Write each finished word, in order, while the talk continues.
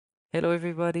Hello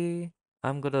everybody,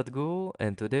 I'm Godot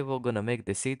and today we're gonna make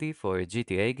the city for a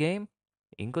GTA game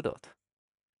in Godot.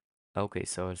 Okay,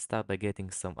 so I'll start by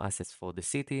getting some assets for the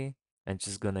city. I'm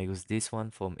just gonna use this one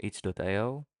from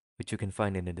itch.io, which you can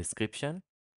find in the description.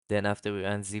 Then after you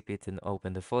unzip it and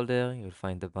open the folder, you'll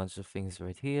find a bunch of things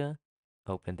right here.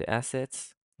 Open the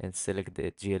assets and select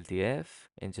the GLTF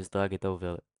and just drag it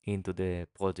over into the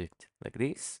project like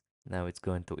this. Now it's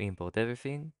going to import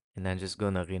everything and I'm just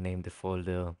gonna rename the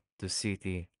folder to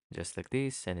city just like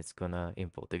this and it's gonna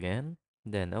import again.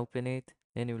 Then open it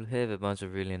and you will have a bunch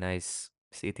of really nice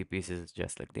city pieces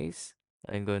just like this.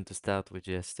 I'm going to start with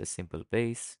just a simple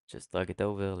base, just drag it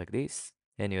over like this,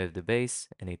 and you have the base,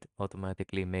 and it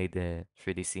automatically made a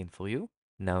 3D scene for you.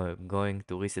 Now I'm going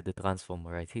to reset the transform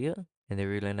right here, and the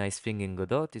really nice thing in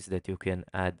Godot is that you can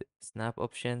add snap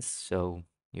options, so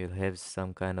you'll have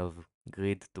some kind of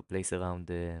grid to place around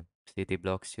the city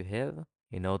blocks you have.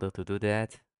 In order to do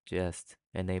that, just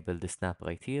enable the snap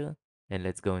right here, and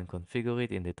let's go and configure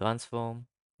it in the transform.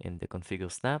 In the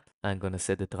configure snap, I'm gonna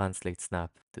set the translate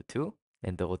snap to 2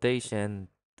 and the rotation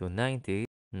to 90.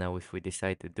 Now if we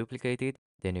decide to duplicate it,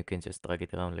 then you can just drag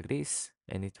it around like this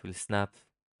and it will snap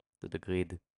to the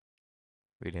grid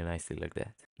really nicely like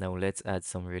that. Now let's add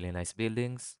some really nice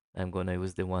buildings. I'm gonna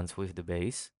use the ones with the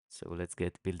base. So let's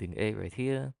get building A right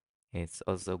here. It's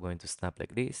also going to snap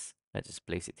like this. I just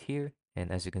place it here. And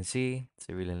as you can see, it's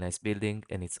a really nice building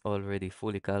and it's already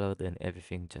fully colored and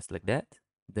everything just like that.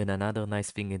 Then another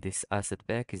nice thing in this asset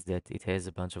pack is that it has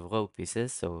a bunch of road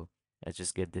pieces. So I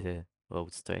just get the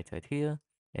road straight right here.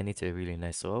 And it's a really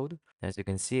nice road. As you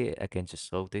can see, I can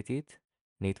just rotate it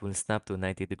and it will snap to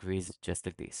 90 degrees just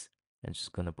like this. I'm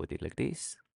just gonna put it like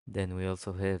this. Then we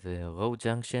also have a row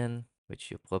junction,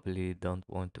 which you probably don't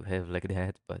want to have like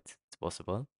that, but it's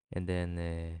possible. And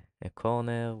then a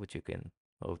corner, which you can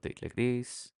rotate like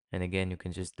this. And again, you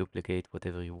can just duplicate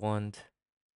whatever you want.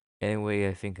 Anyway,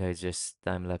 I think I just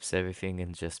time-lapse everything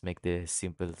and just make the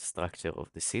simple structure of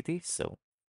the city. So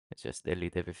I just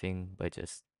delete everything by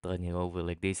just dragging over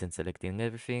like this and selecting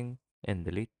everything and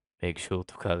delete. Make sure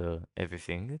to cover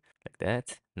everything like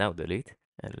that. Now delete.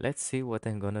 And let's see what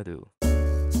I'm gonna do.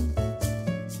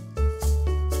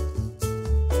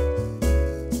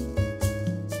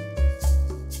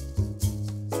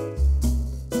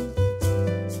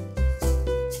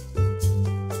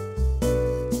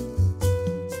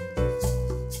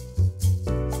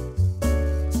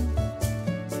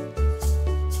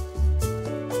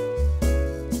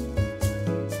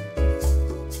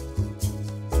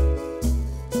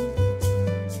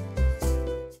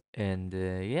 And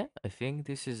yeah, I think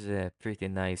this is a pretty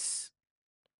nice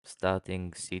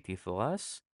starting city for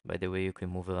us. By the way, you can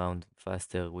move around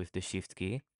faster with the shift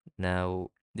key.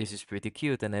 Now, this is pretty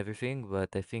cute and everything,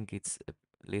 but I think it's a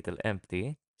little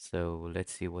empty. So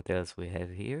let's see what else we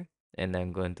have here. And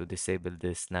I'm going to disable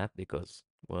the snap because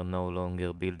we're no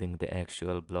longer building the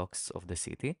actual blocks of the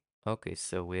city. Okay,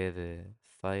 so we have a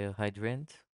fire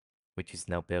hydrant, which is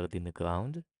now buried in the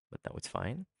ground, but now it's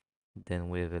fine. Then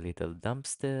we have a little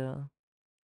dumpster.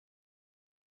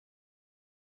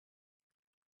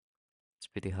 It's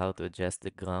pretty hard to adjust the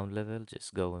ground level.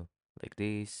 Just go like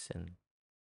this and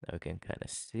now you can kind of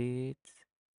see it.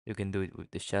 You can do it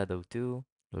with the shadow too.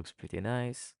 Looks pretty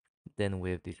nice. Then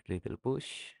we have this little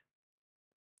bush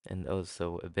and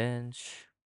also a bench.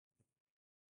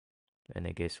 And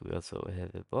I guess we also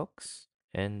have a box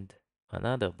and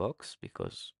another box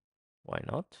because why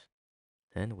not?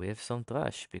 And we have some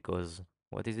trash because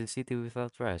what is a city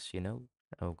without trash, you know?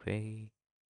 Okay,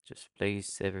 just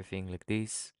place everything like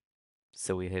this.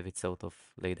 So we have it sort of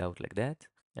laid out like that.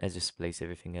 I just place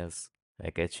everything else. I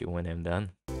catch you when I'm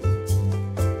done.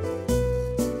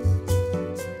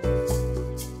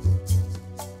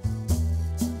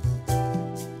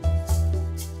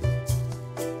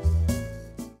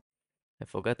 I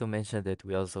forgot to mention that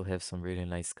we also have some really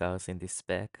nice cars in this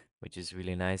pack, which is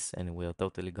really nice and we're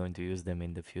totally going to use them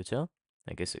in the future.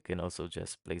 I guess you can also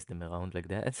just place them around like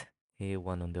that. Here,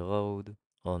 one on the road,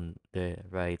 on the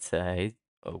right side.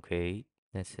 Okay,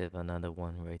 let's have another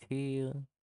one right here.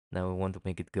 Now we want to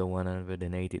make it go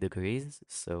 180 degrees,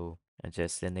 so I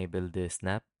just enable the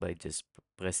snap by just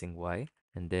pressing Y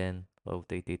and then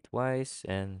rotate it twice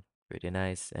and pretty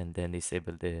nice, and then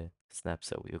disable the snap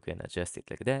so you can adjust it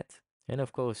like that. And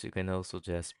of course, you can also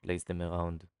just place them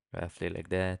around roughly like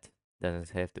that.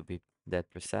 Doesn't have to be that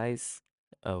precise.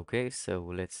 Okay,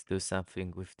 so let's do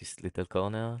something with this little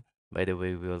corner. By the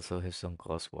way, we also have some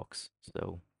crosswalks.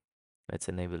 So let's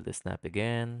enable the snap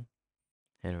again.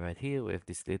 And right here, we have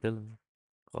this little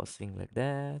crossing like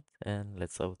that. And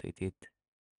let's rotate it.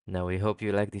 Now, we hope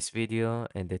you like this video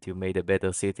and that you made a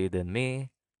better city than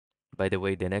me. By the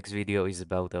way, the next video is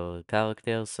about our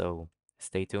character, so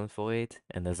stay tuned for it.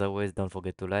 And as always, don't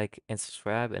forget to like and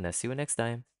subscribe, and I'll see you next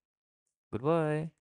time. Goodbye.